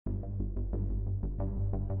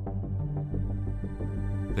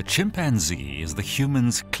The chimpanzee is the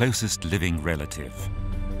human's closest living relative.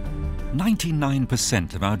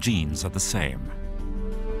 99% of our genes are the same.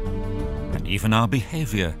 And even our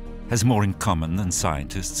behavior has more in common than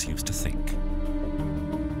scientists used to think.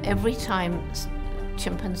 Every time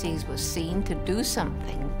chimpanzees were seen to do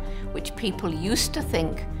something which people used to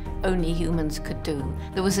think only humans could do,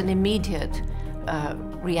 there was an immediate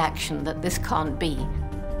reaction that this can't be.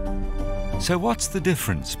 So what's the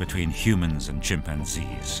difference between humans and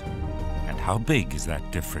chimpanzees? And how big is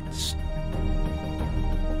that difference?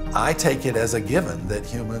 I take it as a given that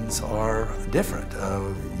humans are different.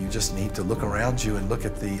 You just need to look around you and look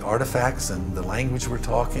at the artifacts and the language we're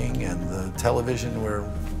talking and the television we're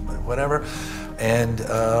whatever. And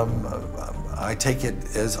I take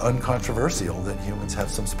it as uncontroversial that humans have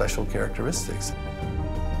some special characteristics.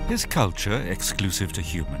 Is culture exclusive to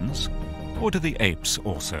humans? Or do the apes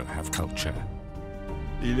also have culture?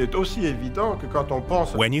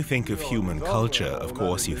 When you think of human culture, of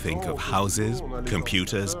course you think of houses,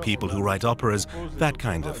 computers, people who write operas, that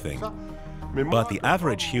kind of thing. But the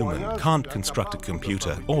average human can't construct a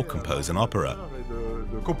computer or compose an opera.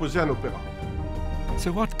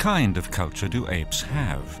 So what kind of culture do apes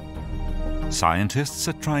have? Scientists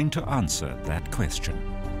are trying to answer that question.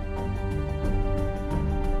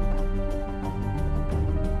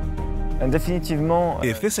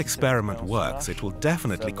 If this experiment works, it will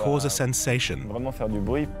definitely cause a sensation.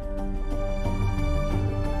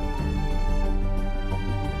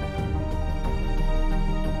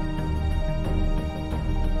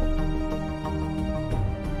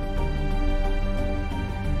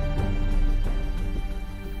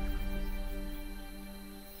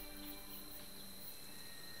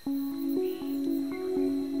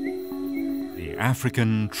 The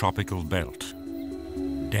African tropical belt.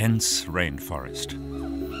 Dense rainforest.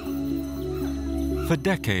 For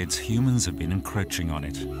decades, humans have been encroaching on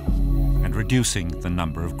it and reducing the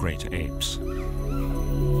number of great apes.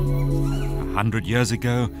 100 years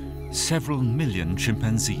ago, several million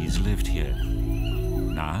chimpanzees lived here.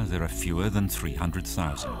 Now there are fewer than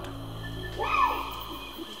 300,000.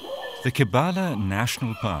 The Kibale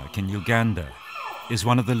National Park in Uganda is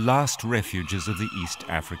one of the last refuges of the East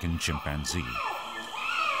African chimpanzee.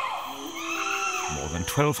 More than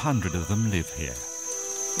 1,200 of them live here.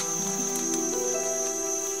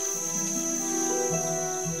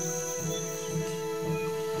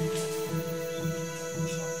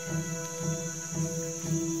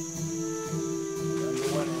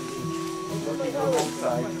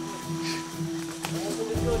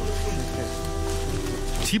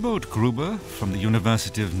 Thibaut Gruber from the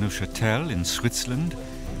University of Neuchâtel in Switzerland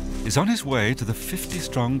is on his way to the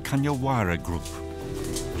 50-strong Kanyawara group,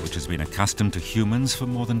 which has been accustomed to humans for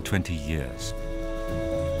more than 20 years.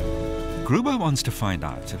 Gruber wants to find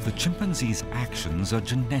out if the chimpanzees' actions are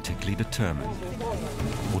genetically determined,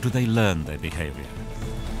 or do they learn their behavior?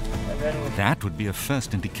 That would be a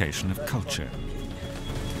first indication of culture.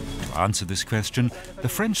 To answer this question, the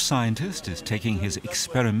French scientist is taking his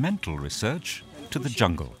experimental research to the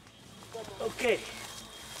jungle.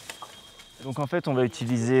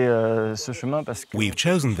 We've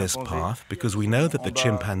chosen this path because we know that the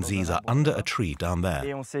chimpanzees are under a tree down there,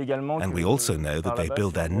 and we also know that they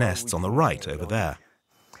build their nests on the right over there.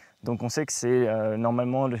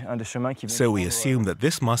 So we assume that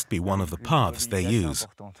this must be one of the paths they use.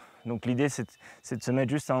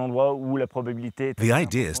 The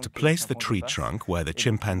idea is to place the tree trunk where the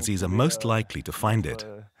chimpanzees are most likely to find it.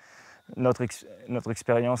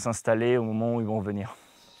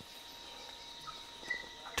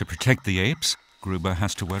 To protect the apes, Gruber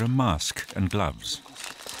has to wear a mask and gloves.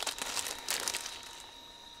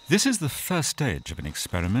 This is the first stage of an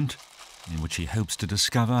experiment in which he hopes to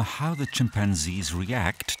discover how the chimpanzees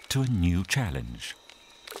react to a new challenge.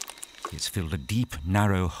 He's filled a deep,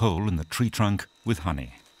 narrow hole in the tree trunk with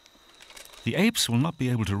honey. The apes will not be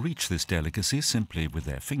able to reach this delicacy simply with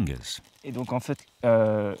their fingers.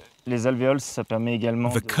 The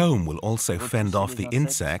comb will also fend off the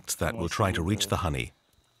insects that will try to reach the honey.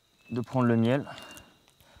 The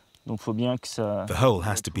hole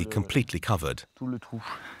has to be completely covered.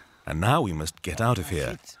 And now we must get out of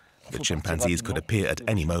here. The chimpanzees could appear at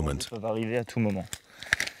any moment.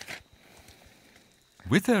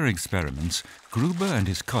 With their experiments, Gruber and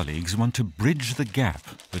his colleagues want to bridge the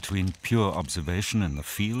gap between pure observation in the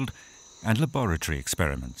field and laboratory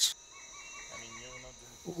experiments.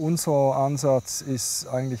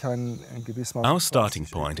 Our starting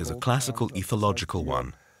point is a classical ethological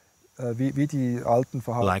one.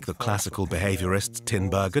 Like the classical behaviorists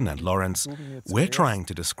Tinbergen and Lawrence, we're trying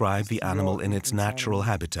to describe the animal in its natural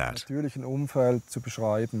habitat.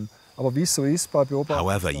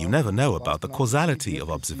 However, you never know about the causality of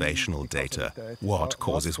observational data, what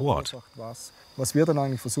causes what.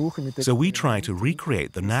 So we try to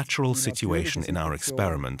recreate the natural situation in our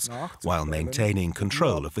experiments while maintaining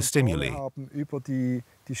control of the stimuli.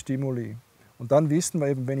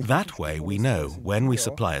 That way we know, when we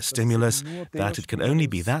supply a stimulus, that it can only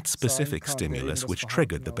be that specific stimulus which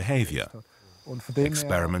triggered the behavior.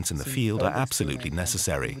 Experiments in the field are absolutely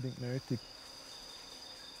necessary.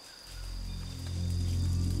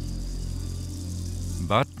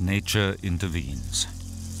 But nature intervenes.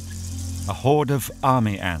 A horde of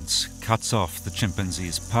army ants cuts off the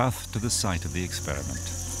chimpanzee's path to the site of the experiment.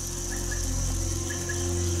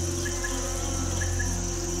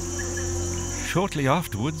 Shortly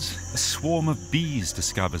afterwards, a swarm of bees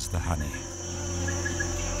discovers the honey.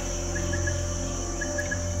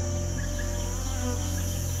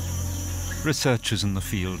 Researchers in the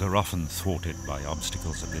field are often thwarted by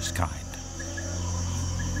obstacles of this kind.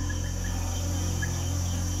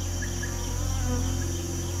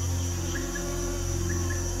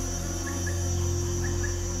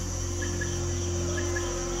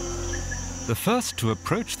 The first to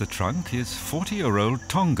approach the trunk is 40-year-old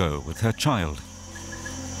Tongo with her child.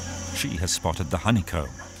 She has spotted the honeycomb.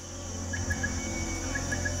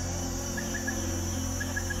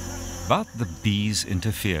 But the bees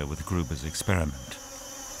interfere with Gruber's experiment.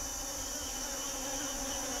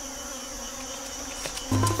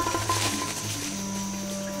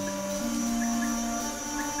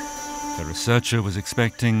 The researcher was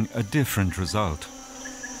expecting a different result.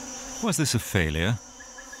 Was this a failure?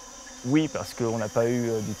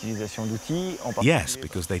 Yes,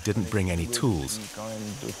 because they didn't bring any tools.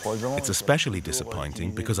 It's especially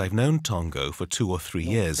disappointing because I've known Tongo for 2 or 3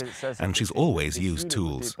 years, and she's always used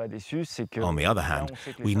tools. On the other hand,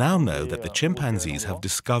 we now know that the chimpanzees have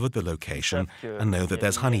discovered the location and know that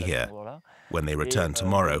there's honey here. When they return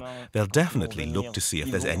tomorrow, they'll definitely look to see if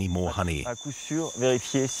there's any more honey.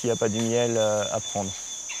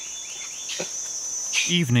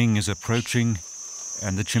 Evening is approaching,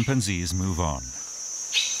 and the chimpanzees move on.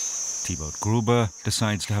 Thibaut Gruber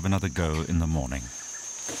decides to have another go in the morning.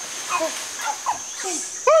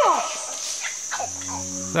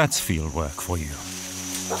 That's field work for you.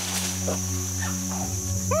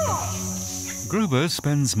 Gruber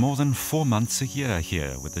spends more than 4 months a year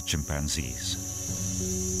here with the chimpanzees.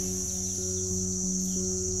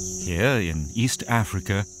 Here in East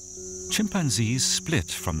Africa, chimpanzees split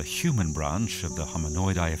from the human branch of the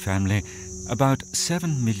Hominoidae family about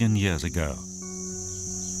 7 million years ago.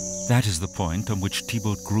 That is the point on which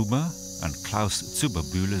Thibaut Gruber and Klaus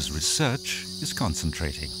Zuberbühle's research is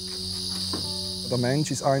concentrating.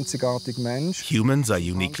 Humans are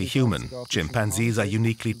uniquely human, chimpanzees are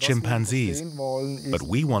uniquely chimpanzees. But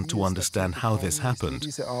we want to understand how this happened,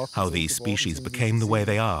 how these species became the way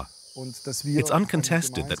they are. It's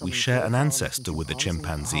uncontested that we share an ancestor with the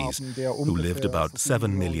chimpanzees, who lived about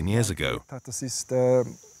 7 million years ago.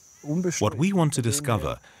 What we want to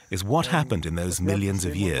discover is what happened in those millions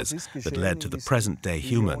of years that led to the present-day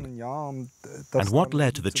human, and what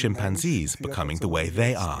led to the chimpanzees becoming the way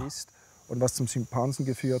they are.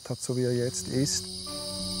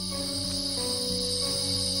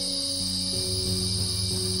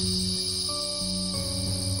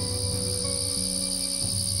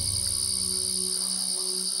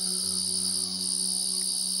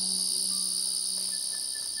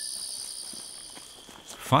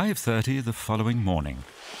 5:30 the following morning.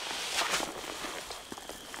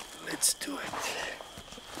 Let's do it.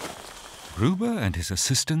 Gruber and his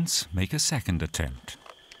assistants make a second attempt.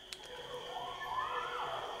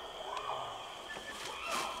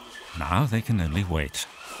 Now they can only wait.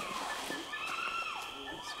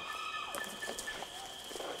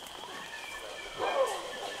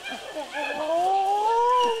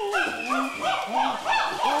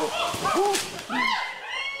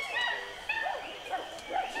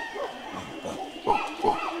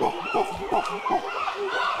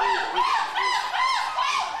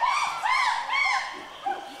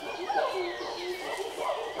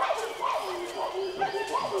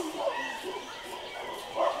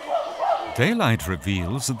 Daylight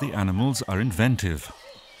reveals that the animals are inventive.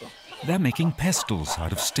 They're making pestles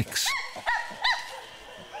out of sticks.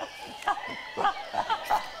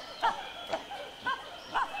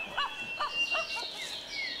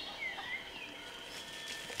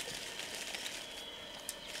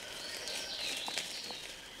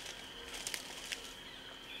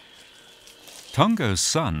 Tongo's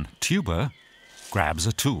son, Tuber, grabs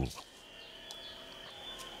a tool.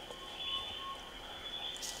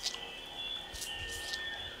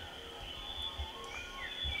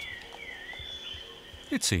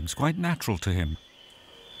 It seems quite natural to him.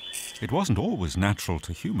 It wasn't always natural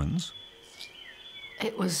to humans.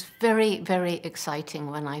 It was very, very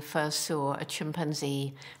exciting when I first saw a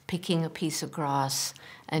chimpanzee picking a piece of grass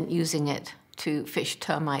and using it to fish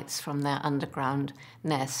termites from their underground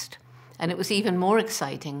nest. And it was even more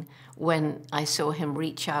exciting when I saw him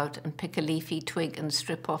reach out and pick a leafy twig and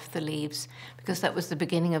strip off the leaves, because that was the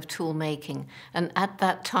beginning of tool making. And at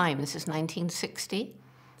that time, this is 1960,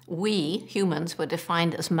 we, humans, were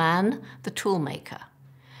defined as man, the tool maker.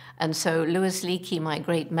 And so Louis Leakey, my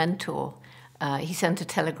great mentor, he sent a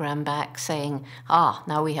telegram back saying,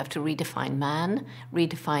 now we have to redefine man,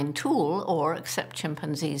 redefine tool, or accept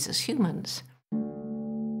chimpanzees as humans.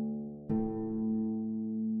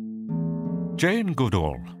 Jane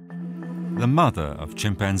Goodall, the mother of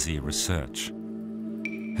chimpanzee research.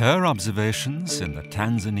 Her observations in the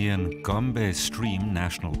Tanzanian Gombe Stream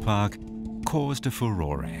National Park caused a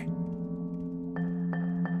furore.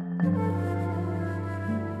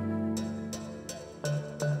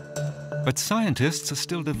 But scientists are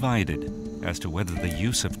still divided as to whether the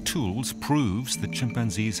use of tools proves that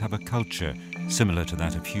chimpanzees have a culture similar to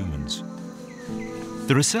that of humans.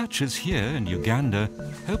 The researchers here in Uganda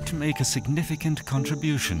hope to make a significant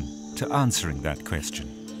contribution to answering that question.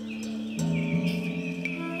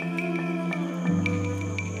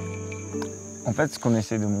 En fait, ce qu'on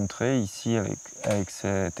essaie de montrer ici avec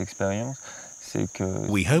cette expérience,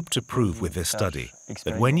 we hope to prove with this study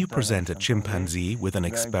that when you present a chimpanzee with an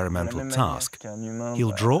experimental task,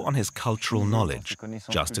 he'll draw on his cultural knowledge,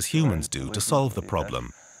 just as humans do, to solve the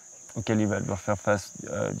problem. Auquel il va devoir faire face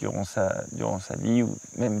durant sa vie ou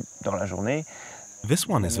même dans la journée. This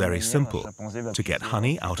one is very simple, to get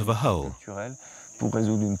honey out of a hole. Pour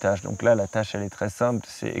résoudre une tâche. Donc là, la tâche, elle est très simple,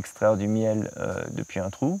 c'est extraire du miel depuis un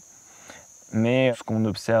trou. Mais ce qu'on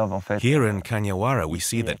observe, en fait, here in Kanyawara, we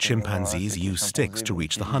see that chimpanzees use sticks to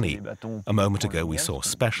reach the honey. A moment ago, we saw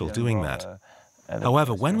Special doing that.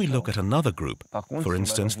 However, when we look at another group, for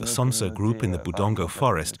instance, the Sonso group in the Budongo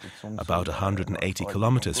forest, about 180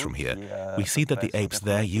 kilometers from here, we see that the apes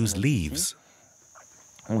there use leaves.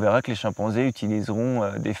 On verra que les chimpanzés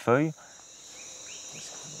utiliseront des feuilles.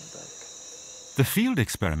 The field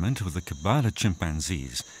experiment with the Kibale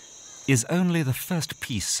chimpanzees is only the first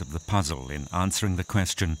piece of the puzzle in answering the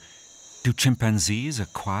question, do chimpanzees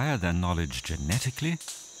acquire their knowledge genetically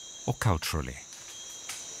or culturally?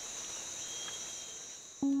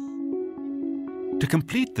 To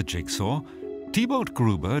complete the jigsaw, Thibaut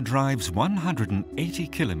Gruber drives 180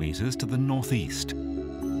 kilometers to the northeast,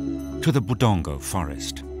 to the Budongo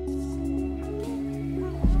forest.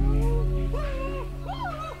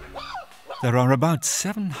 There are about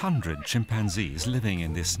 700 chimpanzees living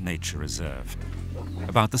in this nature reserve,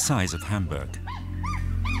 about the size of Hamburg.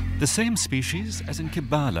 The same species as in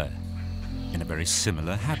Kibale, in a very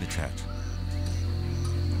similar habitat.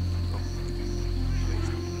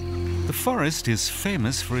 The forest is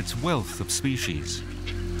famous for its wealth of species,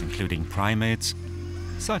 including primates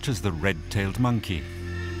such as the red-tailed monkey,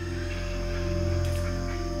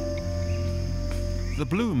 the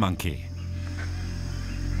blue monkey,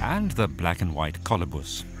 and the black and white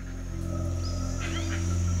colobus.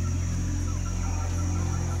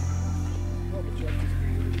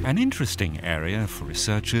 An interesting area for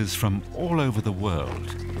researchers from all over the world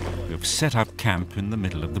who have set up camp in the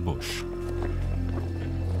middle of the bush.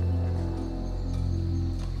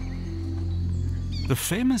 The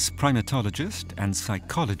famous primatologist and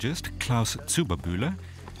psychologist Klaus Zubabühler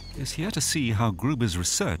is here to see how Gruber's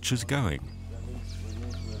research is going.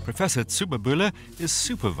 Professor Zubabühler is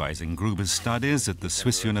supervising Gruber's studies at the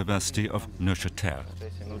Swiss University of Neuchâtel.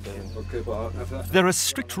 There are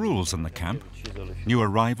strict rules in the camp. New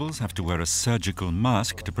arrivals have to wear a surgical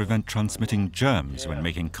mask to prevent transmitting germs when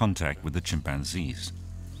making contact with the chimpanzees.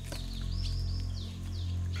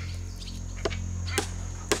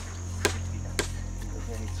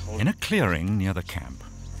 In a clearing near the camp,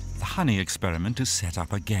 the honey experiment is set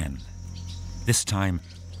up again, this time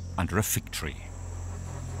under a fig tree.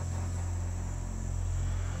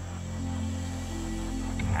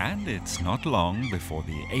 And it's not long before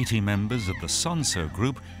the 80 members of the Sonso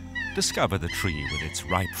group discover the tree with its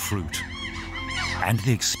ripe fruit and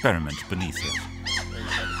the experiment beneath it.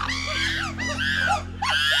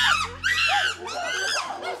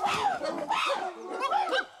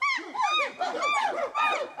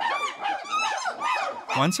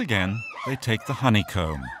 Once again, they take the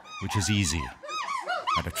honeycomb, which is easy,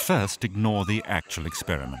 and at first ignore the actual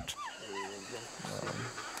experiment.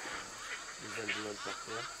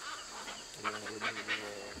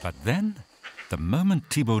 But then, the moment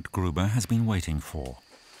Thibaut Gruber has been waiting for.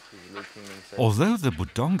 Although the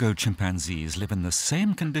Budongo chimpanzees live in the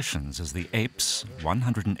same conditions as the apes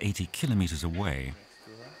 180 kilometers away,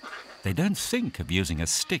 they don't think of using a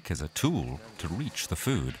stick as a tool to reach the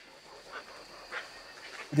food.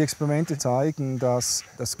 The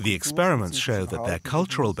experiments show that their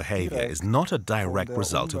cultural behavior is not a direct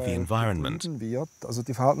result of the environment.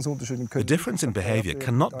 The difference in behavior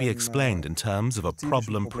cannot be explained in terms of a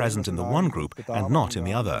problem present in the one group and not in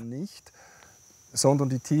the other.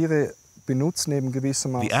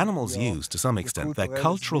 The animals use, to some extent, their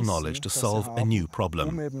cultural knowledge to solve a new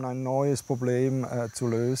problem.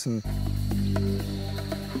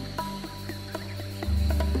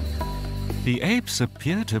 The apes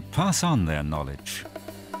appear to pass on their knowledge.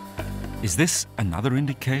 Is this another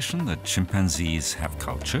indication that chimpanzees have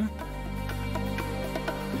culture?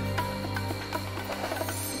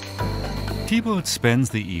 Thibault spends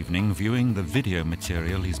the evening viewing the video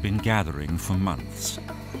material he's been gathering for months.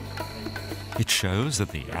 It shows that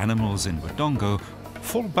the animals in Budongo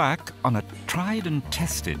fall back on a tried and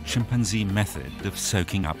tested chimpanzee method of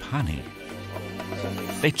soaking up honey.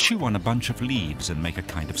 They chew on a bunch of leaves and make a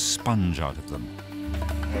kind of sponge out of them.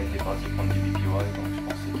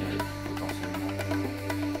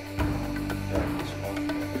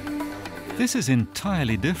 This is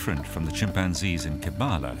entirely different from the chimpanzees in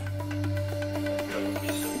Kibala.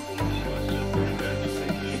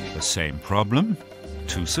 The same problem,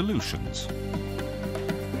 two solutions.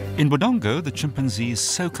 In Budongo, the chimpanzees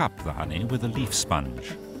soak up the honey with a leaf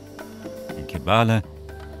sponge. In Kibala,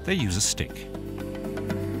 they use a stick.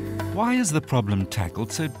 Why is the problem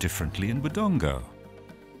tackled so differently in Budongo?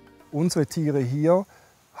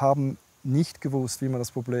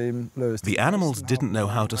 The animals didn't know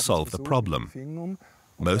how to solve the problem.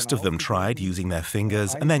 Most of them tried using their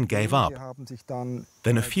fingers and then gave up.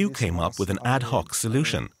 Then a few came up with an ad hoc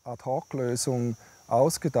solution.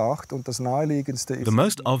 The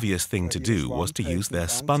most obvious thing to do was to use their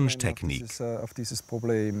sponge technique.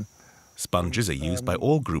 Sponges are used by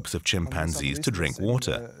all groups of chimpanzees to drink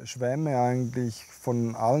water.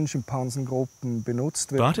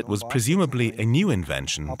 But it was presumably a new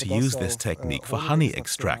invention to use this technique for honey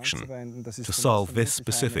extraction, to solve this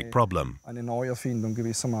specific problem.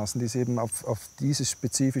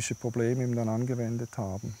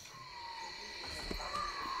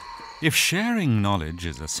 If sharing knowledge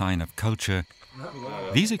is a sign of culture,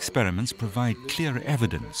 these experiments provide clear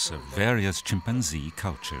evidence of various chimpanzee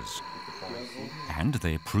cultures. And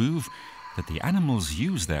they prove that the animals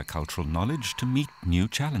use their cultural knowledge to meet new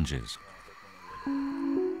challenges.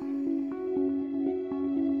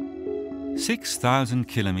 6,000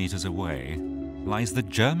 kilometers away lies the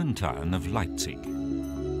German town of Leipzig.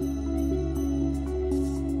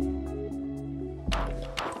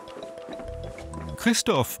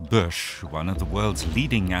 Christoph Busch, one of the world's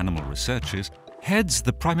leading animal researchers, heads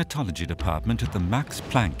the primatology department at the Max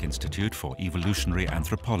Planck Institute for Evolutionary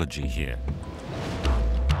Anthropology here.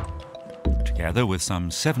 Together with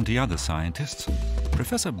some 70 other scientists,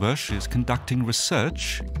 Professor Busch is conducting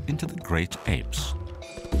research into the great apes.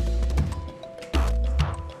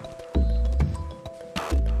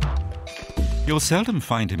 You'll seldom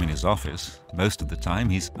find him in his office. Most of the time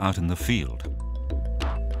he's out in the field.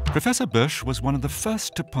 Professor Busch was one of the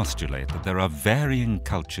first to postulate that there are varying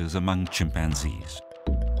cultures among chimpanzees.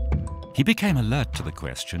 He became alert to the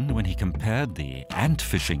question when he compared the ant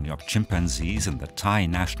fishing of chimpanzees in the Thai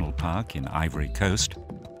National Park in Ivory Coast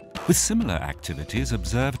with similar activities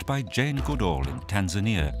observed by Jane Goodall in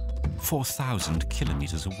Tanzania, 4,000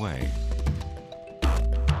 kilometers away.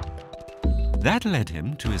 That led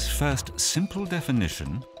him to his first simple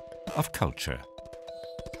definition of culture.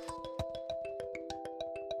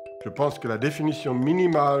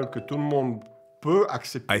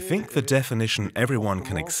 I think the definition everyone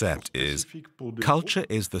can accept is culture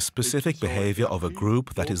is the specific behavior of a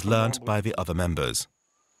group that is learnt by the other members.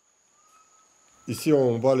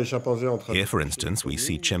 Here, for instance, we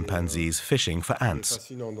see chimpanzees fishing for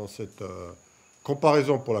ants.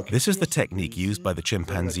 This is the technique used by the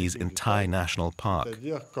chimpanzees in Thai National Park.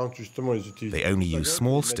 They only use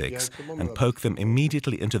small sticks and poke them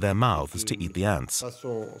immediately into their mouths to eat the ants.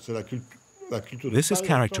 This is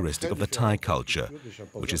characteristic of the Thai culture,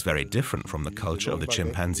 which is very different from the culture of the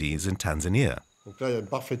chimpanzees in Tanzania.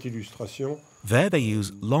 There they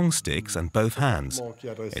use long sticks and both hands.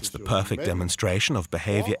 It's the perfect demonstration of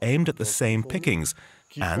behavior aimed at the same pickings,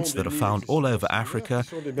 ants that are found all over Africa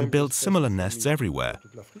and build similar nests everywhere.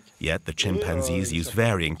 Yet the chimpanzees use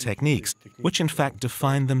varying techniques, which in fact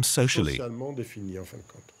define them socially.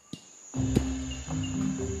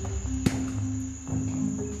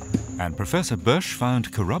 And Professor Bush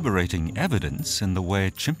found corroborating evidence in the way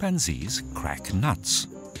chimpanzees crack nuts.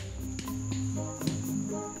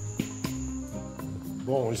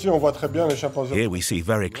 Here we see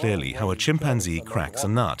very clearly how a chimpanzee cracks a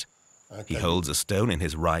nut. He holds a stone in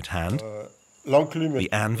his right hand. The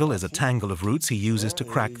anvil is a tangle of roots he uses to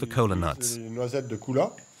crack the cola nuts.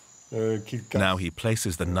 Now he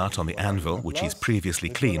places the nut on the anvil, which he's previously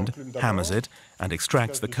cleaned, hammers it, and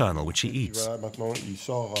extracts the kernel, which he eats.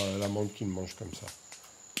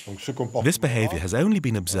 This behavior has only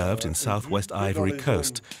been observed in southwest Ivory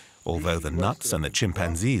Coast, although the nuts and the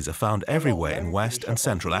chimpanzees are found everywhere in West and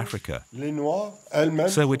Central Africa.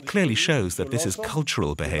 So it clearly shows that this is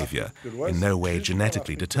cultural behavior, in no way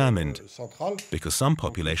genetically determined, because some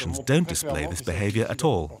populations don't display this behavior at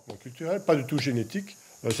all.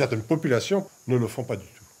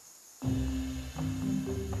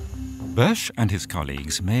 Bush and his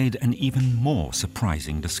colleagues made an even more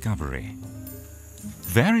surprising discovery.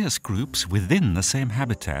 Various groups within the same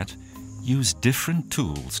habitat use different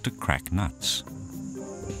tools to crack nuts.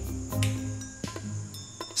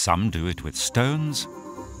 Some do it with stones,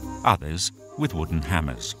 others with wooden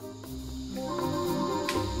hammers.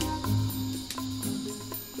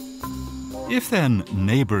 If then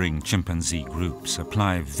neighboring chimpanzee groups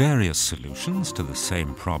apply various solutions to the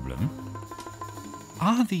same problem,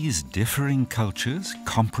 are these differing cultures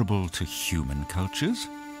comparable to human cultures?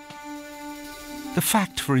 The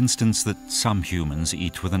fact, for instance, that some humans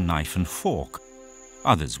eat with a knife and fork,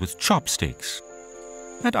 others with chopsticks,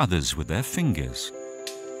 and others with their fingers.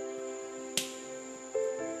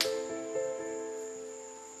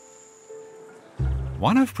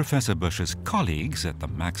 One of Professor Bush's colleagues at the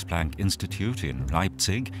Max Planck Institute in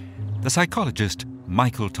Leipzig, the psychologist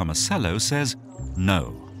Michael Tomasello, says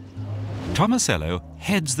no. Tomasello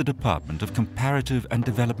heads the Department of Comparative and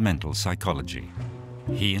Developmental Psychology.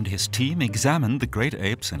 He and his team examined the great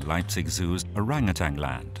apes in Leipzig Zoo's orangutan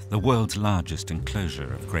land, the world's largest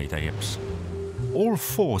enclosure of great apes. All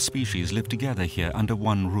 4 species live together here under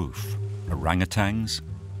one roof: orangutans,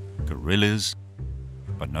 gorillas,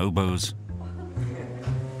 bonobos,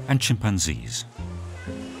 and chimpanzees.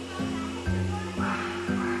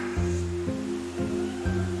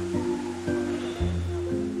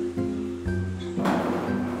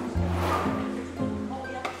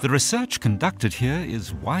 The research conducted here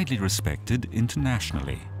is widely respected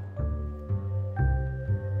internationally.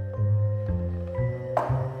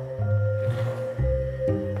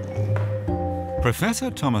 Professor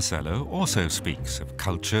Tomasello also speaks of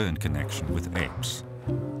culture in connection with apes.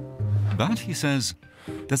 But he says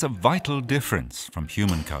there's a vital difference from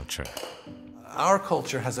human culture. Our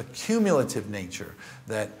culture has a cumulative nature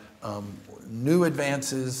that new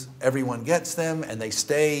advances, everyone gets them, and they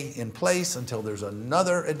stay in place until there's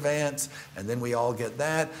another advance, and then we all get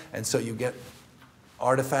that. And so you get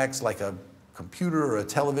artifacts like a computer or a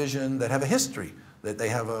television that have a history, that they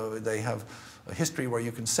have a history where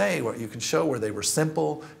you can say, where you can show where they were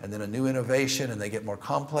simple, and then a new innovation, and they get more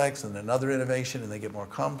complex, and another innovation, and they get more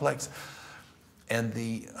complex. And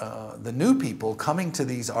the new people coming to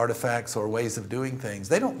these artifacts or ways of doing things,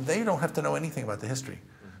 they don't have to know anything about the history.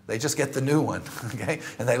 They just get the new one, okay?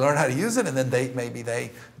 And they learn how to use it, and then maybe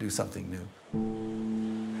they do something new.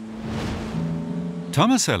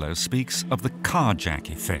 Tomasello speaks of the carjack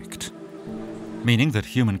effect, meaning that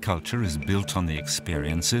human culture is built on the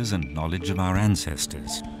experiences and knowledge of our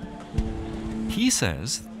ancestors. He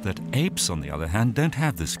says that apes, on the other hand, don't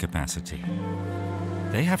have this capacity.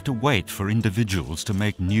 They have to wait for individuals to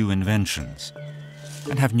make new inventions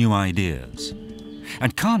and have new ideas,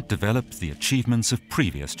 and can't develop the achievements of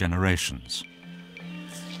previous generations.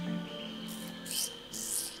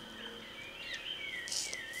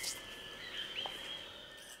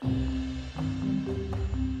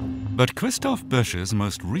 But Christophe Busch's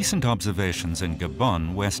most recent observations in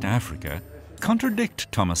Gabon, West Africa, contradict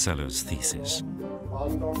Tomasello's thesis.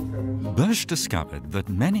 Busch discovered that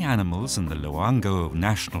many animals in the Loango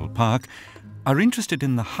National Park are interested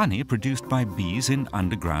in the honey produced by bees in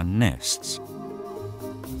underground nests.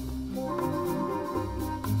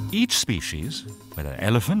 Each species, whether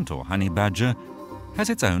elephant or honey badger, has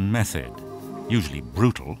its own method, usually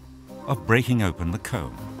brutal, of breaking open the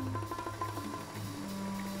comb.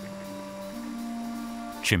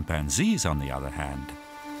 Chimpanzees, on the other hand,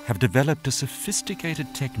 have developed a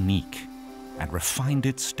sophisticated technique and refined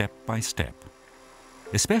it step by step,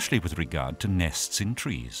 especially with regard to nests in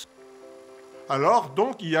trees.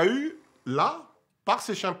 The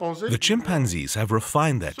chimpanzees have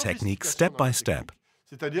refined their technique step by step.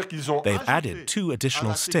 They've added 2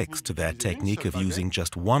 additional sticks to their technique of using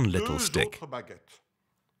just one little stick.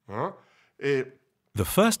 The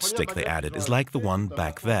first stick they added is like the one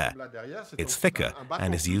back there. It's thicker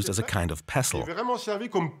and is used as a kind of pestle.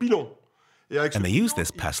 And they use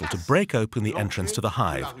this pestle to break open the entrance to the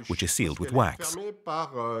hive, which is sealed with wax.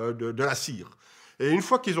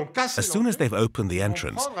 As soon as they've opened the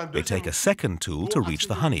entrance, they take a second tool to reach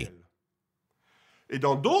the honey.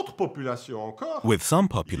 With some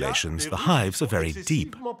populations, the hives are very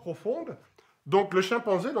deep.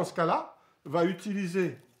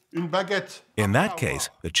 In that case,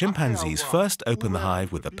 the chimpanzees first open the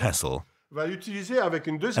hive with a pestle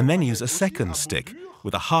and then use a second stick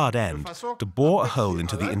with a hard end to bore a hole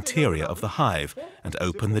into the interior of the hive and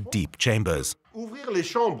open the deep chambers.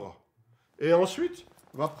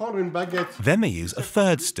 Then they use a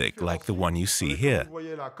third stick like the one you see here,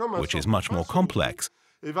 which is much more complex,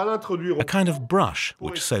 a kind of brush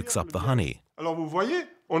which soaks up the honey.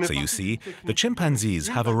 So you see, the chimpanzees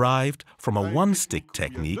have arrived from a one-stick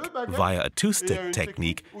technique via a two-stick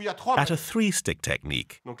technique at a three-stick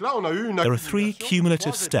technique. There are three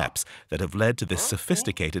cumulative steps that have led to this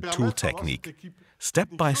sophisticated tool technique. Step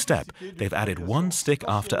by step, they've added one stick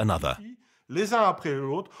after another.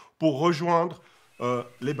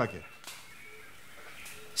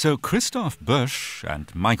 So Christoph Busch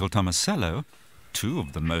and Michael Tomasello, two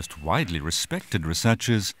of the most widely respected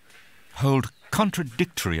researchers, hold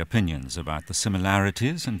contradictory opinions about the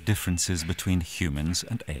similarities and differences between humans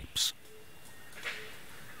and apes.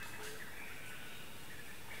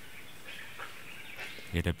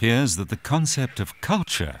 It appears that the concept of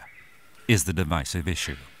culture is the divisive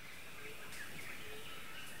issue.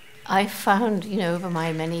 I found, over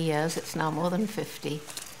my many years, it's now more than 50,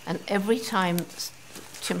 and every time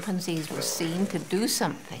chimpanzees were seen to do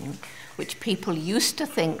something which people used to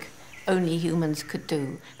think only humans could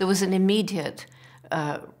do, there was an immediate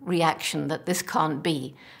reaction that this can't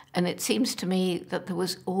be. And it seems to me that there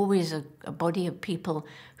was always a body of people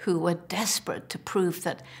who were desperate to prove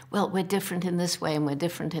that, well, we're different in this way and we're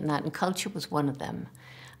different in that, and culture was one of them.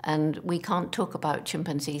 And we can't talk about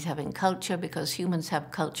chimpanzees having culture because humans have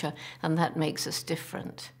culture, and that makes us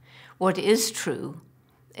different. What is true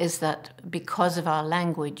is that because of our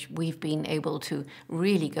language, we've been able to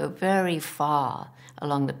really go very far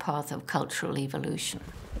along the path of cultural evolution.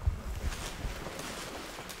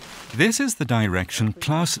 This is the direction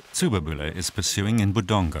Klaus Zuberbühler is pursuing in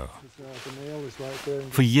Budongo.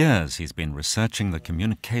 For years, he's been researching the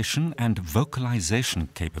communication and vocalization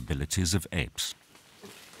capabilities of apes.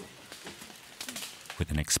 With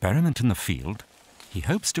an experiment in the field, he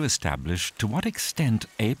hopes to establish to what extent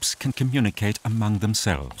apes can communicate among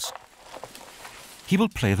themselves. He will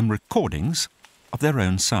play them recordings of their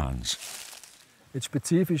own sounds. With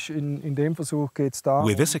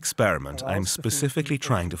this experiment, I'm specifically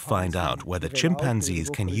trying to find out whether chimpanzees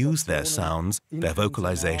can use their sounds, their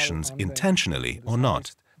vocalizations, intentionally or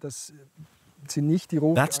not.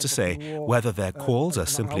 That's to say, whether their calls are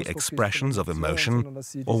simply expressions of emotion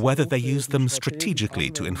or whether they use them strategically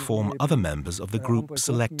to inform other members of the group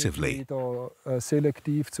selectively.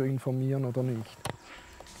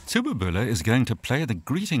 Zuberbühler is going to play the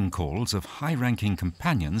greeting calls of high-ranking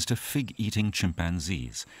companions to fig-eating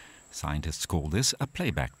chimpanzees. Scientists call this a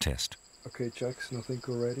playback test. Okay, Jackson, I think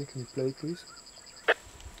we're ready. Can you play, please?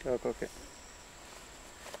 Okay.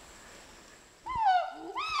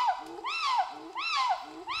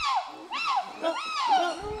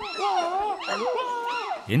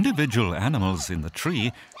 Individual animals in the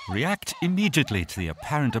tree react immediately to the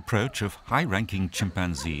apparent approach of high-ranking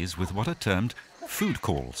chimpanzees with what are termed food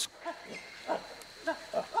calls.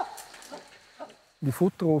 The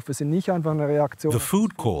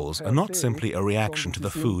food calls are not simply a reaction to the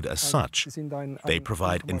food as such. They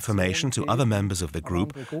provide information to other members of the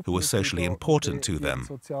group who are socially important to them.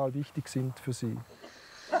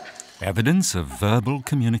 Evidence of verbal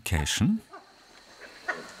communication?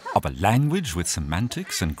 Of a language with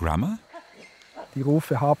semantics and grammar?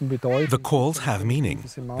 The calls have meaning.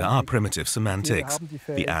 There are primitive semantics.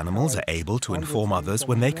 The animals are able to inform others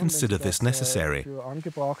when they consider this necessary.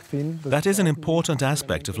 That is an important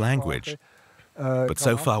aspect of language. But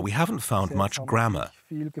so far we haven't found much grammar.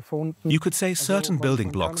 You could say certain building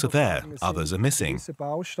blocks are there, others are missing.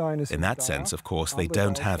 In that sense, of course, they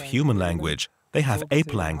don't have human language. They have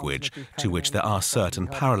ape language, to which there are certain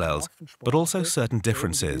parallels, but also certain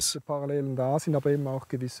differences.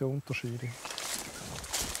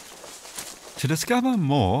 To discover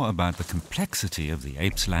more about the complexity of the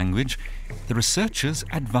ape's language, the researchers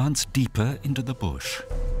advance deeper into the bush.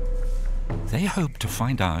 They hope to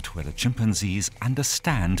find out whether chimpanzees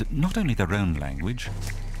understand not only their own language,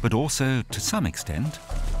 but also, to some extent,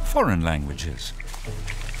 foreign languages.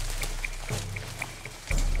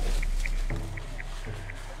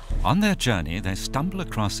 On their journey, they stumble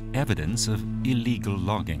across evidence of illegal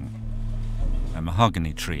logging. A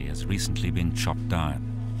mahogany tree has recently been chopped down.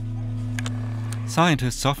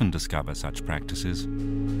 Scientists often discover such practices,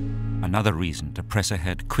 another reason to press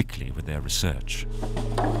ahead quickly with their research.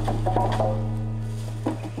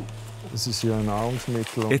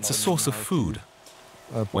 It's a source of food.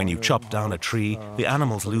 When you chop down a tree, the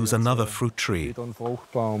animals lose another fruit tree.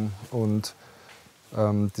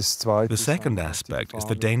 The second aspect is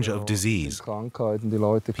the danger of disease.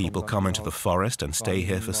 People come into the forest and stay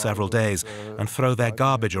here for several days and throw their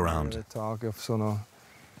garbage around.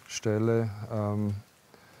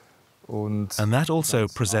 And that also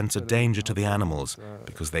presents a danger to the animals,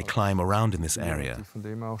 because they climb around in this area.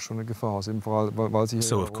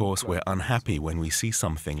 So, of course, we're unhappy when we see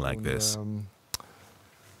something like this.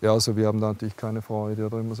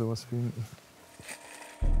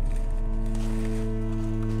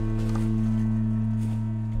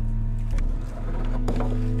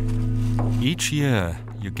 Each year,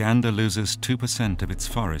 Uganda loses 2% of its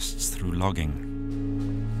forests through logging.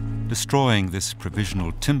 Destroying this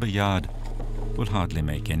provisional timber yard will hardly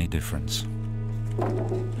make any difference.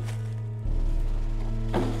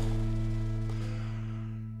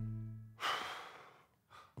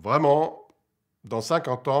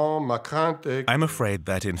 I'm afraid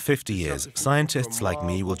that in 50 years, scientists like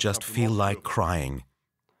me will just feel like crying.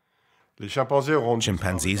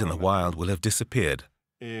 Chimpanzees in the wild will have disappeared.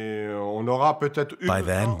 By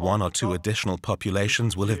then, 1 or 2 additional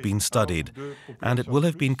populations will have been studied, and it will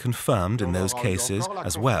have been confirmed in those cases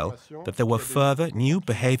as well that there were further new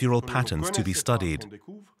behavioral patterns to be studied.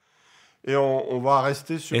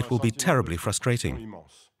 It will be terribly frustrating.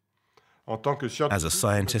 As a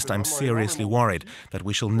scientist, I'm seriously worried that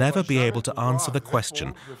we shall never be able to answer the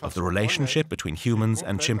question of the relationship between humans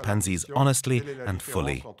and chimpanzees honestly and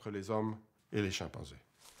fully.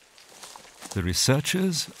 The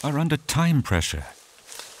researchers are under time pressure,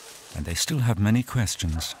 and they still have many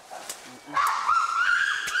questions.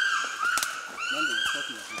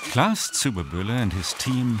 Klaus Zuberbühler and his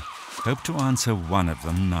team hope to answer one of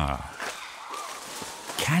them now.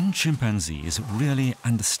 Can chimpanzees really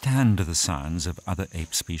understand the sounds of other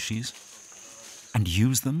ape species and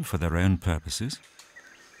use them for their own purposes?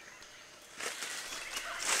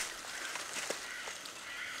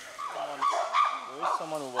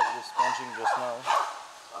 Someone who was responding just now.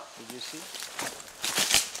 Did you see?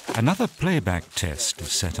 Another playback test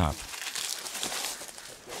is set up.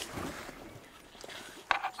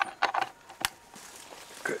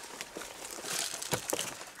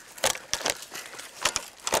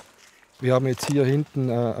 We have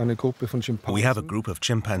a group of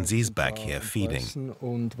chimpanzees back here feeding.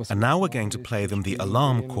 And now we're going to play them the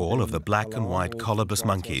alarm call of the black and white colobus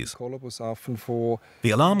monkeys.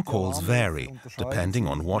 The alarm calls vary depending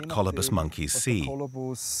on what colobus monkeys see.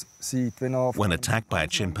 When attacked by a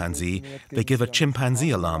chimpanzee, they give a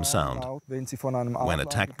chimpanzee alarm sound. When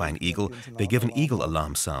attacked by an eagle, they give an eagle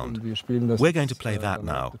alarm sound. We're going to play that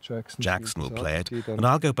now. Jackson will play it, and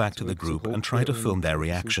I'll go back to the group and try to film their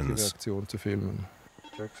reactions.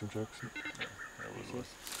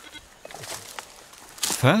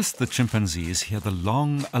 First, the chimpanzees hear the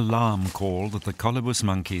long alarm call that the colobus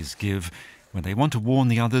monkeys give when they want to warn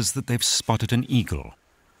the others that they've spotted an eagle.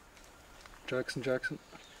 Jackson.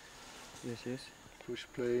 Yes. Push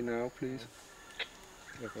play now, please.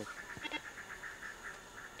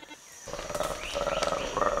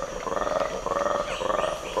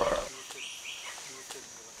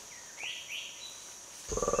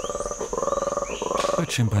 The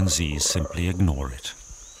chimpanzees simply ignore it.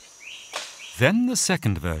 Then the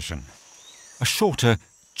second version, a shorter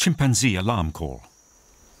chimpanzee alarm call.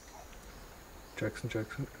 Jackson, can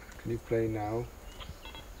you play now?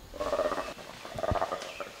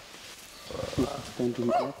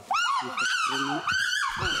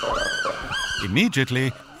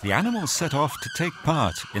 Immediately, the animals set off to take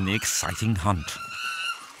part in the exciting hunt.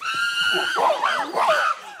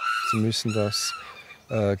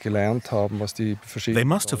 They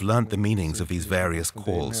must have learnt the meanings of these various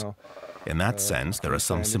calls. In that sense, there are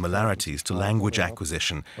some similarities to language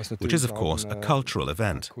acquisition, which is, of course, a cultural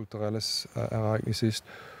event.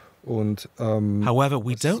 However,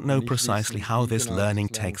 we don't know precisely how this learning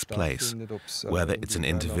takes place, whether it's an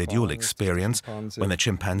individual experience when the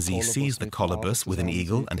chimpanzee sees the colobus with an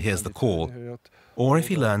eagle and hears the call, or if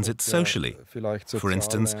he learns it socially, for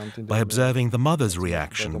instance, by observing the mother's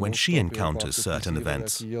reaction when she encounters certain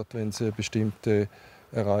events.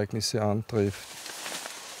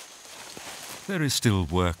 There is still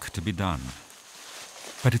work to be done.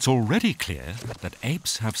 But it's already clear that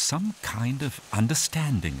apes have some kind of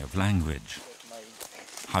understanding of language.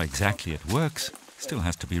 How exactly it works still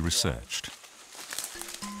has to be researched.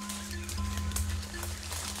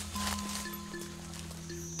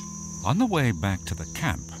 On the way back to the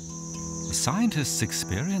camp, the scientists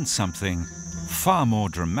experienced something far more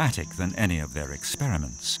dramatic than any of their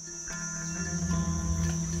experiments.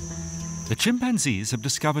 The chimpanzees have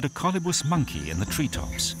discovered a colobus monkey in the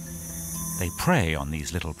treetops. They prey on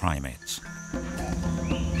these little primates.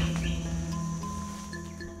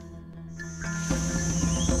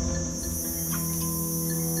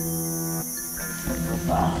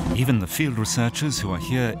 Even the field researchers who are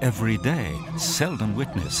here every day seldom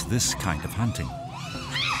witness this kind of hunting.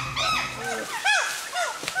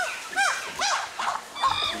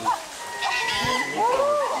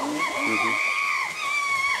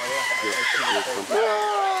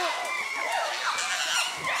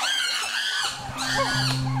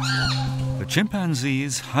 The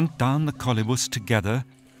chimpanzees hunt down the colobus together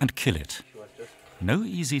and kill it. No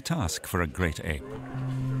easy task for a great ape.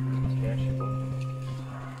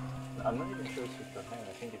 I'm not even sure it's with the hand.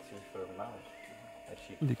 I think it's with her mouth.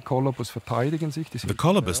 The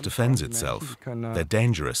colobus defends itself. They're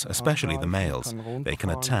dangerous, especially the males. They can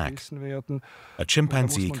attack. A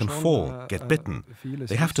chimpanzee can fall, get bitten.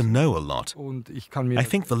 They have to know a lot. I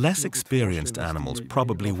think the less experienced animals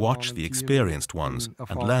probably watch the experienced ones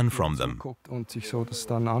and learn from them.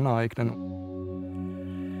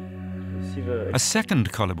 A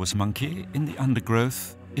second colobus monkey in the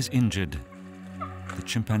undergrowth is injured. The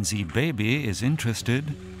chimpanzee baby is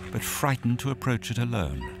interested, but frightened to approach it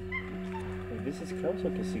alone. This is close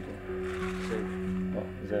or Kisigo? Oh,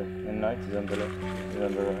 the knife is on the left. Is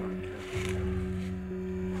on the right.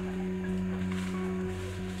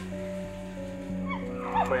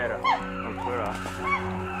 Fuera. Fuera.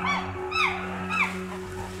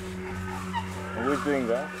 And who's doing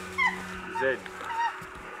that? Zed.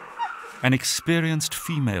 An experienced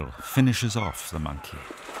female finishes off the monkey.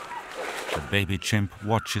 The baby chimp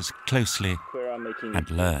watches closely and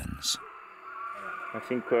learns. I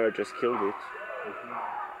think Cora just killed it.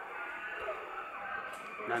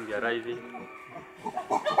 Nambi arriving.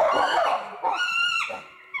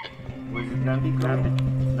 Was it Nambi?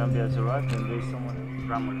 Nambi has arrived and there's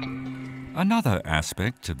someone. Another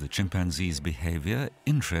aspect of the chimpanzee's behavior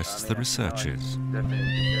interests the researchers.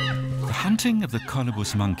 The hunting of the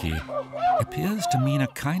colobus monkey appears to mean a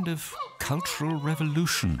kind of cultural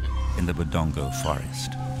revolution in the Budongo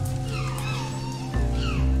forest.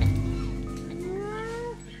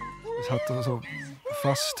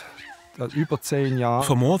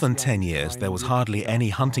 For more than 10 years, there was hardly any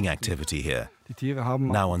hunting activity here.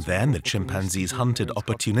 Now and then, the chimpanzees hunted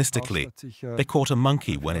opportunistically. They caught a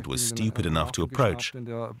monkey when it was stupid enough to approach.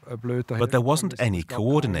 But there wasn't any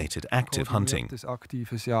coordinated, active hunting.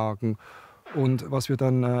 And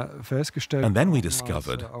then we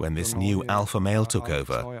discovered, when this new alpha male took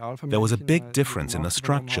over, there was a big difference in the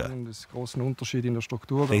structure.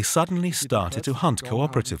 They suddenly started to hunt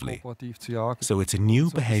cooperatively. So it's a new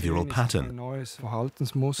behavioral pattern.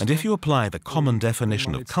 And if you apply the common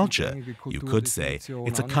definition of culture, you could say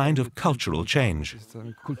it's a kind of cultural change.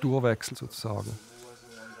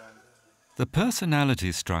 The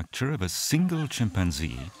personality structure of a single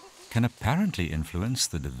chimpanzee can apparently influence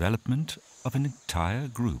the development of an entire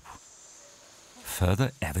group.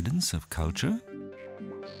 Further evidence of culture?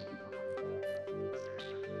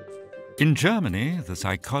 In Germany, the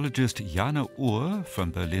psychologist Jane Goodall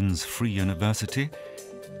from Berlin's Free University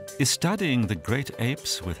is studying the great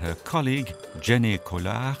apes with her colleague Jane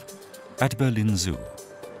Goodall at Berlin Zoo.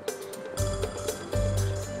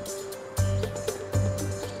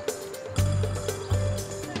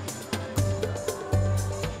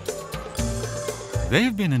 They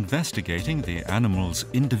have been investigating the animal's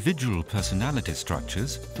individual personality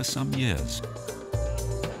structures for some years.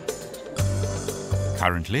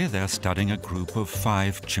 Currently, they're studying a group of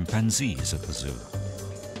 5 chimpanzees at the zoo.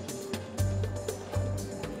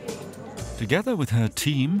 Together with her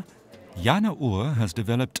team, Jane Goodall has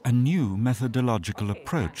developed a new methodological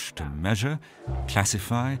approach to measure,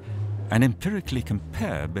 classify, and empirically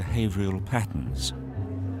compare behavioral patterns.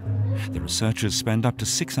 The researchers spend up to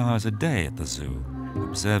 6 hours a day at the zoo,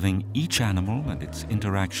 observing each animal and its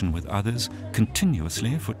interaction with others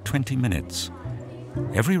continuously for 20 minutes.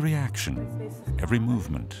 Every reaction, every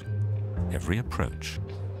movement, every approach.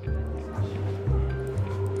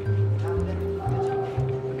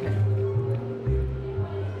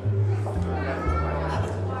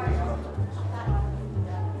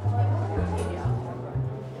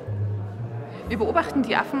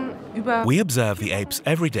 We observe the apes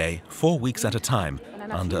every day, 4 weeks at a time,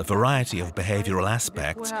 under a variety of behavioral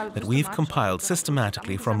aspects that we've compiled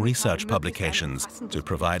systematically from research publications to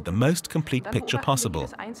provide the most complete picture possible.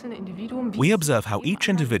 We observe how each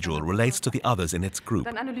individual relates to the others in its group,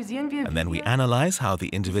 and then we analyze how the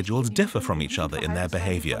individuals differ from each other in their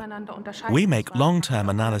behavior. We make long-term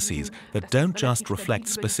analyses that don't just reflect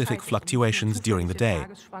specific fluctuations during the day.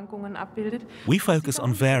 We focus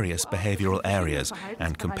on various behavioral areas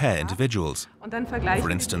and compare individuals. For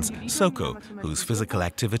instance, Soko, whose physical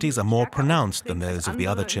activities are more pronounced than those of the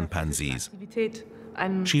other chimpanzees.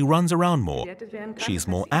 She runs around more. She's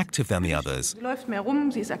more active than the others.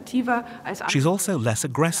 She's also less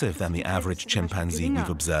aggressive than the average chimpanzee we've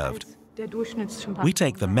observed. We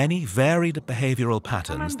take the many varied behavioral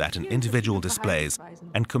patterns that an individual displays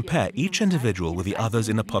and compare each individual with the others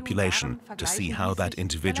in a population to see how that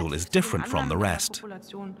individual is different from the rest.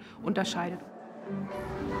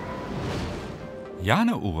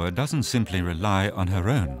 Jana Uwe doesn't simply rely on her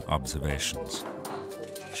own observations.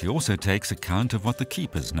 She also takes account of what the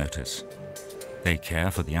keepers notice. They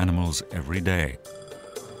care for the animals every day.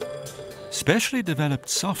 Specially developed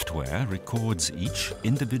software records each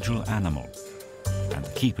individual animal, and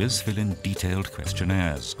the keepers fill in detailed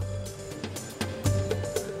questionnaires.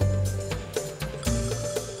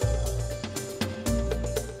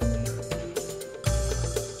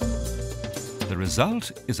 The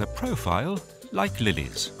result is a profile like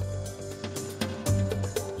Lily's.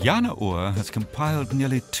 Jana Uwe has compiled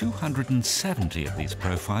nearly 270 of these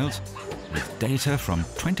profiles with data from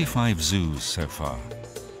 25 zoos so far.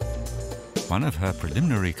 One of her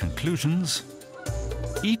preliminary conclusions: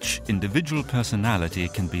 each individual personality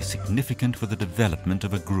can be significant for the development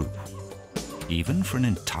of a group, even for an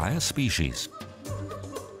entire species.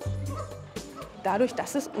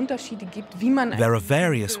 There are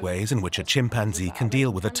various ways in which a chimpanzee can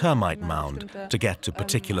deal with a termite mound to get to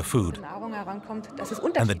particular food.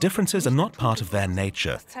 And the differences are not part of their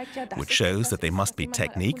nature, which shows that they must be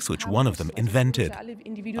techniques which one of them invented.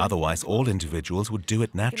 Otherwise, all individuals would do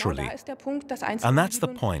it naturally. And that's the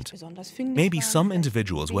point. Maybe some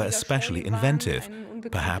individuals were especially inventive,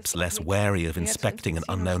 perhaps less wary of inspecting an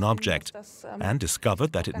unknown object, and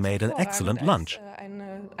discovered that it made an excellent lunch.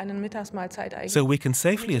 So we can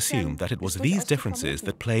safely assume that it was these differences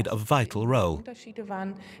that played a vital role.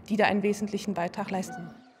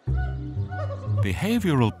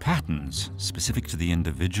 Behavioral patterns specific to the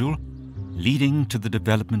individual, leading to the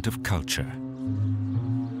development of culture.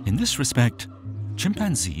 In this respect,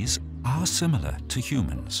 chimpanzees are similar to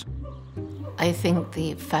humans. I think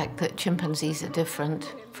the fact that chimpanzees are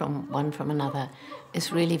different from another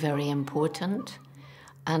is really very important.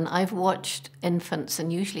 And I've watched infants,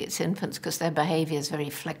 and usually it's infants because their behavior is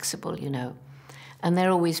very flexible, you know. And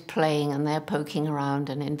they're always playing and they're poking around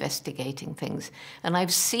and investigating things. And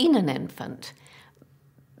I've seen an infant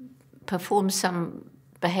perform some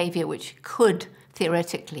behavior which could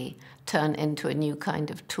theoretically turn into a new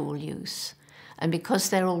kind of tool use. And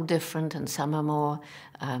because they're all different and some are more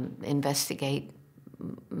investigate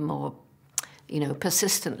more, you know,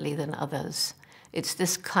 persistently than others, it's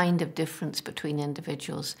this kind of difference between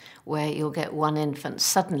individuals where you'll get one infant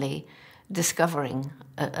suddenly discovering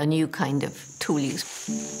a new kind of tool use.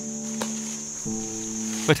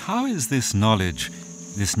 But how is this knowledge,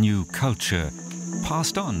 this new culture,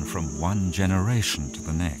 passed on from one generation to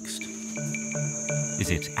the next? Is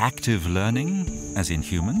it active learning, as in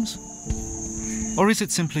humans? Or is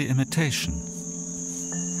it simply imitation?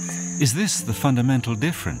 Is this the fundamental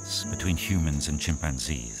difference between humans and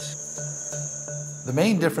chimpanzees? The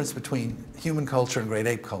main difference between human culture and great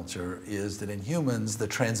ape culture is that in humans, the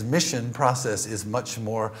transmission process is much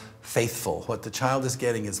more faithful. What the child is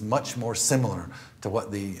getting is much more similar to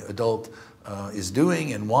what the adult is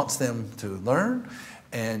doing and wants them to learn.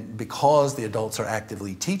 And because the adults are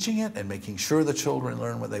actively teaching it and making sure the children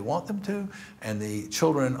learn what they want them to, and the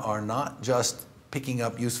children are not just picking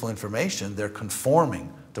up useful information, they're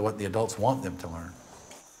conforming to what the adults want them to learn.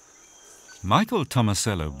 Michael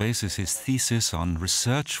Tomasello bases his thesis on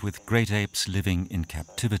research with great apes living in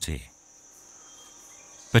captivity.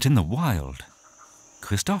 But in the wild,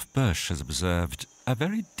 Christophe Boesch has observed a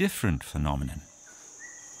very different phenomenon.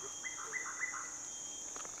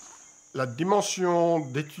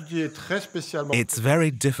 It's very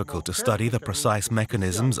difficult to study the precise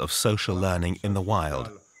mechanisms of social learning in the wild.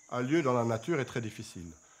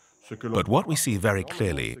 But what we see very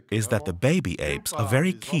clearly is that the baby apes are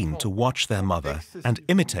very keen to watch their mother and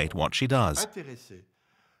imitate what she does.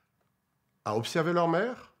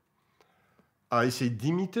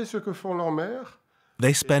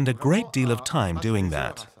 They spend a great deal of time doing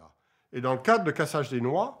that.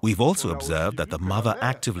 We've also observed that the mother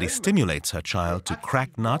actively stimulates her child to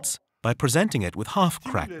crack nuts by presenting it with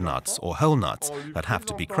half-cracked nuts or whole nuts that have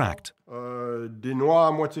to be cracked.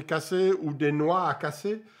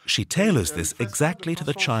 She tailors this exactly to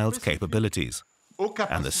the child's capabilities,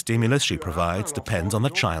 and the stimulus she provides depends on the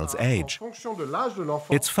child's age.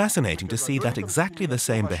 It's fascinating to see that exactly the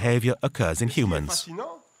same behavior occurs in humans.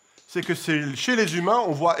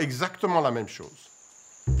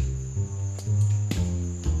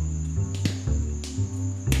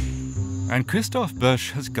 And Christoph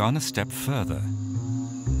Boesch has gone a step further.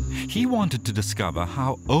 He wanted to discover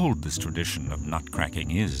how old this tradition of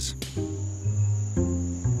nutcracking is.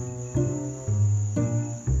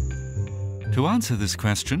 To answer this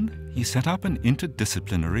question, he set up an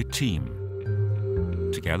interdisciplinary team.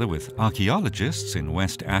 Together with archaeologists in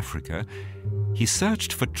West Africa, he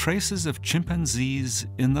searched for traces of chimpanzees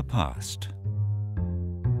in the past.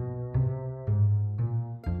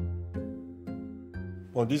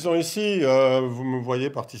 Here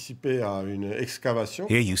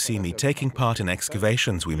you see me taking part in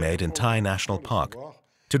excavations we made in Tai National Park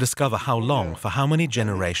to discover how long, for how many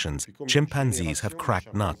generations, chimpanzees have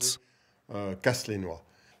cracked nuts. One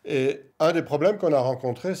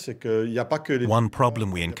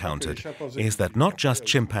problem we encountered is that not just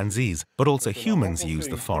chimpanzees, but also humans use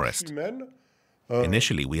the forest.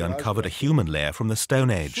 Initially, we uncovered a human layer from the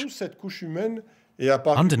Stone Age.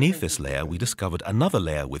 Underneath this layer, we discovered another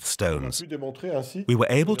layer with stones. We were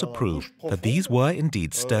able to prove that these were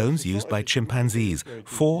indeed stones used by chimpanzees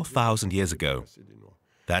 4,000 years ago.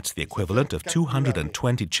 That's the equivalent of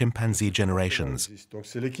 220 chimpanzee generations.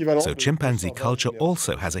 So chimpanzee culture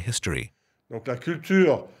also has a history.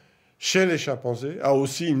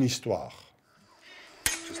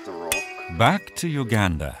 Back to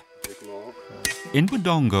Uganda. In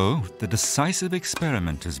Budongo, the decisive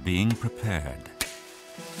experiment is being prepared.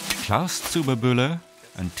 Klaus Zuberbühler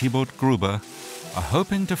and Thibaut Gruber are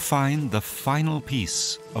hoping to find the final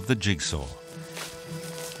piece of the jigsaw.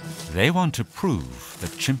 They want to prove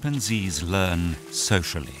that chimpanzees learn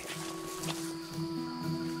socially.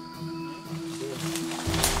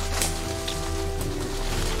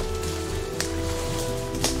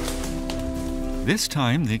 This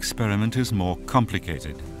time the experiment is more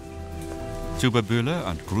complicated. Zuberbühler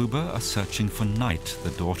and Gruber are searching for Night,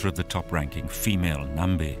 the daughter of the top-ranking female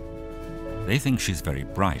Nambi. They think she's very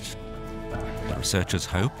bright. The researchers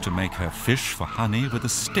hope to make her fish for honey with a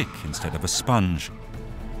stick instead of a sponge,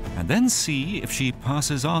 and then see if she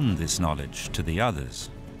passes on this knowledge to the others.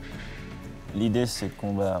 We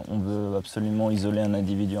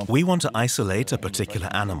want to isolate a particular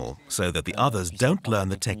animal so that the others don't learn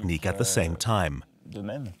the technique at the same time.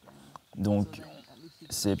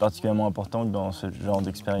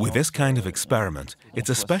 With this kind of experiment, it's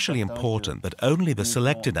especially important that only the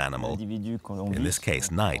selected animal, in this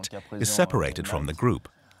case Night, is separated from the group.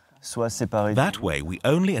 That way, we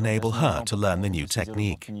only enable her to learn the new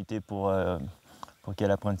technique.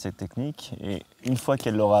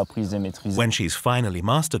 When she's finally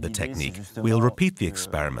mastered the technique, we'll repeat the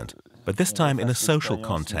experiment, but this time in a social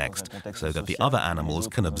context, so that the other animals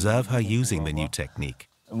can observe her using the new technique.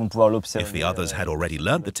 If the others had already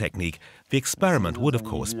learnt the technique, the experiment would of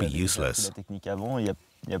course be useless.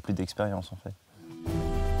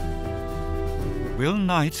 Will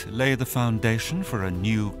Night lay the foundation for a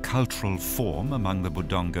new cultural form among the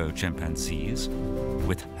Budongo chimpanzees,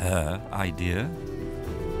 with her idea?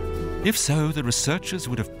 If so, the researchers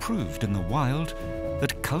would have proved in the wild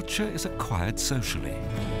that culture is acquired socially.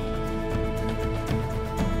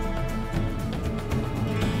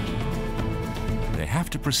 They have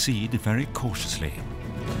to proceed very cautiously.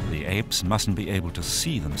 The apes mustn't be able to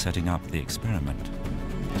see them setting up the experiment.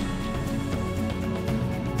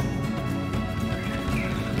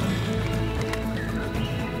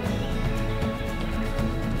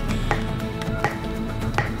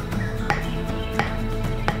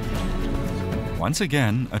 Once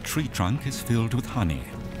again, a tree trunk is filled with honey.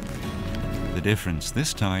 The difference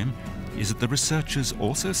this time is that the researchers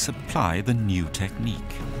also supply the new technique.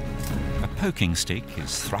 A poking stick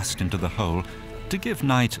is thrust into the hole to give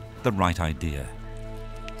Night the right idea.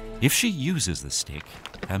 If she uses the stick,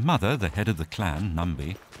 her mother, the head of the clan,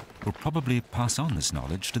 Nambi, will probably pass on this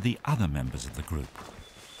knowledge to the other members of the group.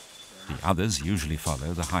 The others usually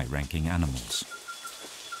follow the high-ranking animals.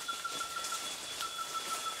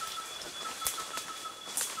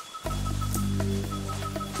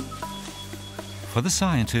 For the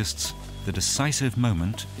scientists, the decisive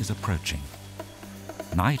moment is approaching.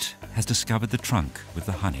 Night has discovered the trunk with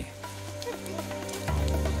the honey.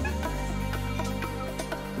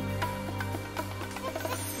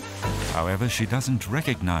 However, she doesn't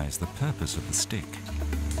recognize the purpose of the stick.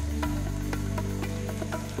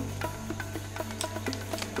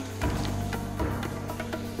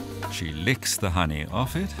 She licks the honey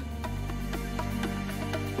off it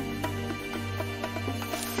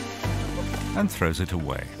and throws it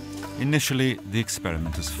away. Initially, the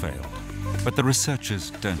experiment has failed, but the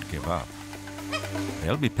researchers don't give up.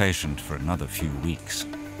 They'll be patient for another few weeks.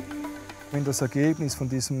 Wenn das Ergebnis von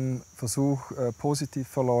diesem Versuch positiv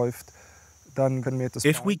verläuft, dann können wir etwas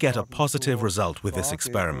If we get a positive result with this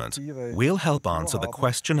experiment, we'll help answer the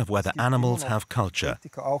question of whether animals have culture.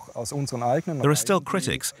 There are still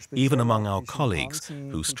critics, even among our colleagues,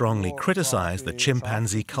 who strongly criticize the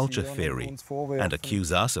chimpanzee culture theory and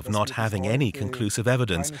accuse us of not having any conclusive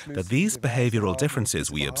evidence that these behavioral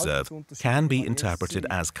differences we observe can be interpreted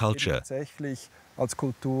as culture.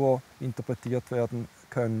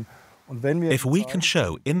 If we can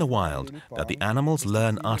show in the wild that the animals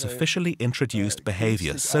learn artificially introduced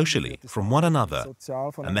behavior socially from one another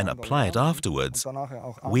and then apply it afterwards,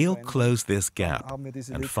 we'll close this gap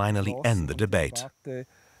and finally end the debate.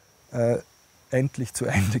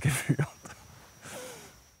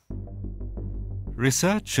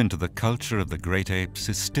 Research into the culture of the great apes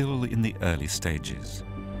is still in the early stages.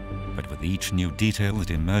 But with each new detail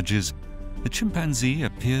that emerges, the chimpanzee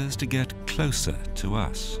appears to get closer to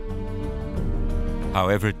us.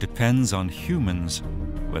 However, it depends on humans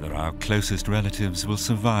whether our closest relatives will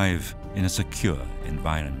survive in a secure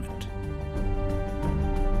environment.